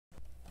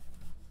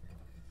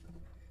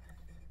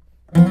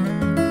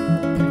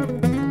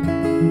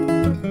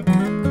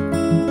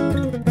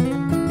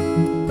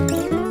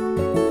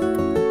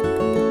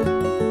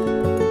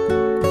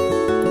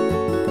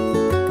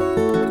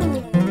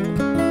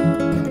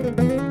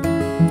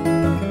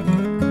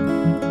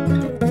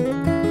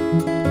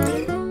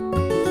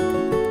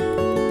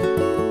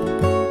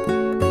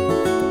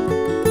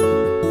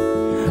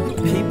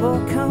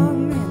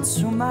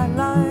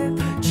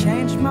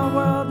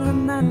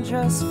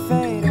just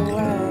fade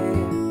away.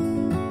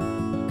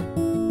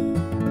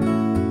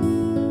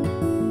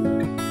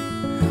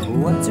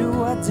 What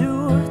do I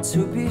do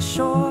to be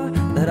sure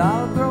that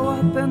I'll grow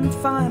up and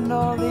find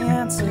all the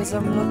answers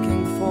I'm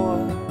looking for?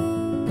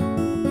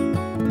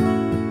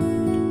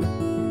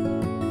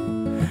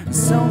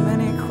 So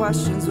many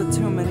questions with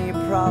too many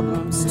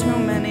problems, too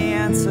many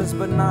answers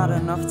but not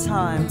enough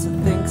time to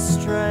think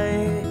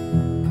straight.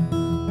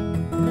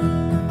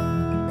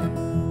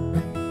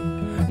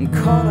 I'm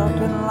caught up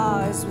in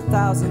lies with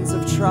thousands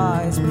of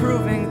tries,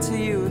 proving to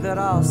you that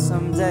I'll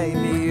someday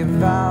be of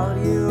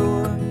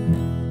value.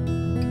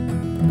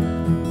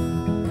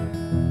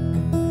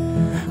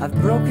 I've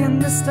broken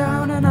this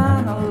down and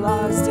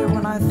analyzed it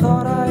when I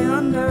thought I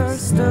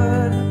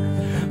understood.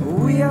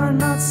 We are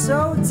not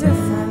so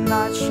different,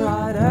 I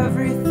tried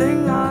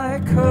everything I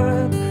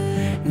could.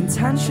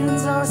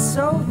 Intentions are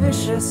so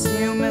vicious,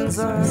 humans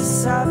are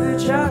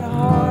savage at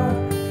heart.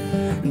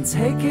 And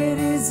take it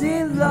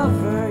easy,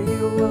 lover,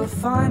 you will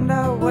find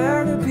out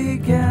where to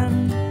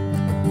begin.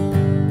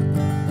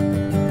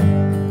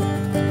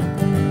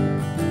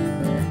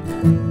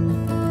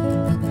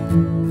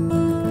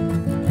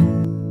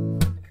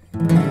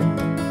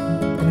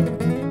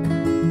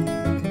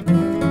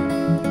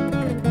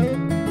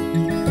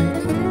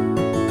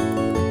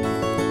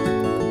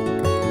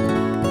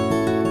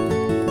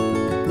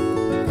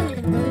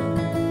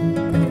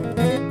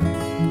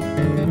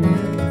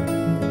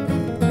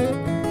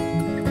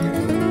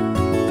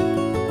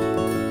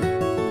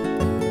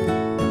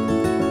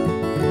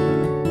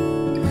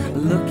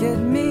 Look at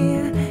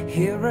me,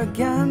 here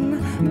again,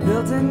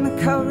 building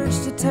the courage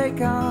to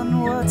take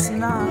on what's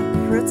not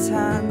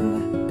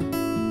pretend.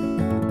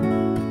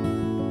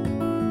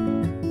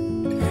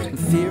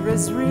 Fear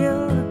is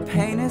real,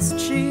 pain is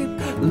cheap.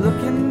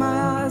 Look in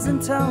my eyes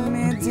and tell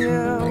me,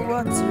 dear,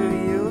 what do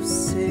you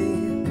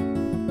see?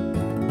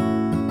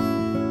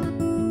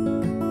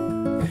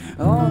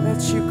 All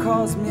that you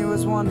caused me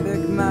was one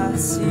big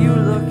mess. You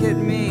look at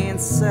me and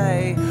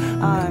say,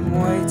 I'm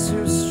way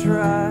too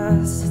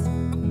stressed.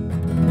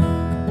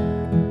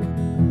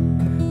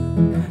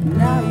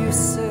 Now you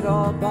sit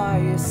all by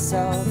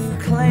yourself,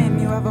 claim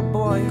you have a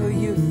boy who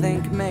you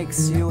think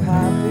makes you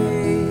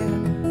happy.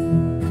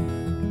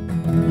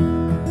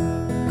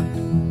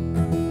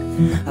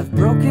 I've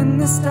broken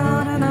this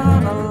down and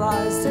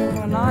analyzed it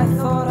when I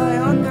thought I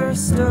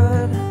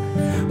understood.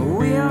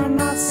 We are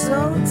not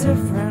so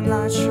different,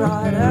 I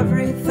tried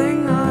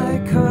everything I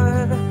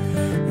could.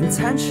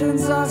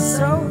 Intentions are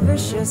so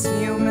vicious,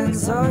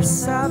 humans are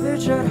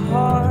savage at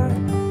heart.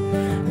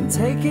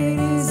 Take it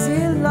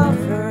easy,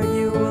 lover,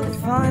 you will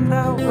find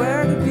out where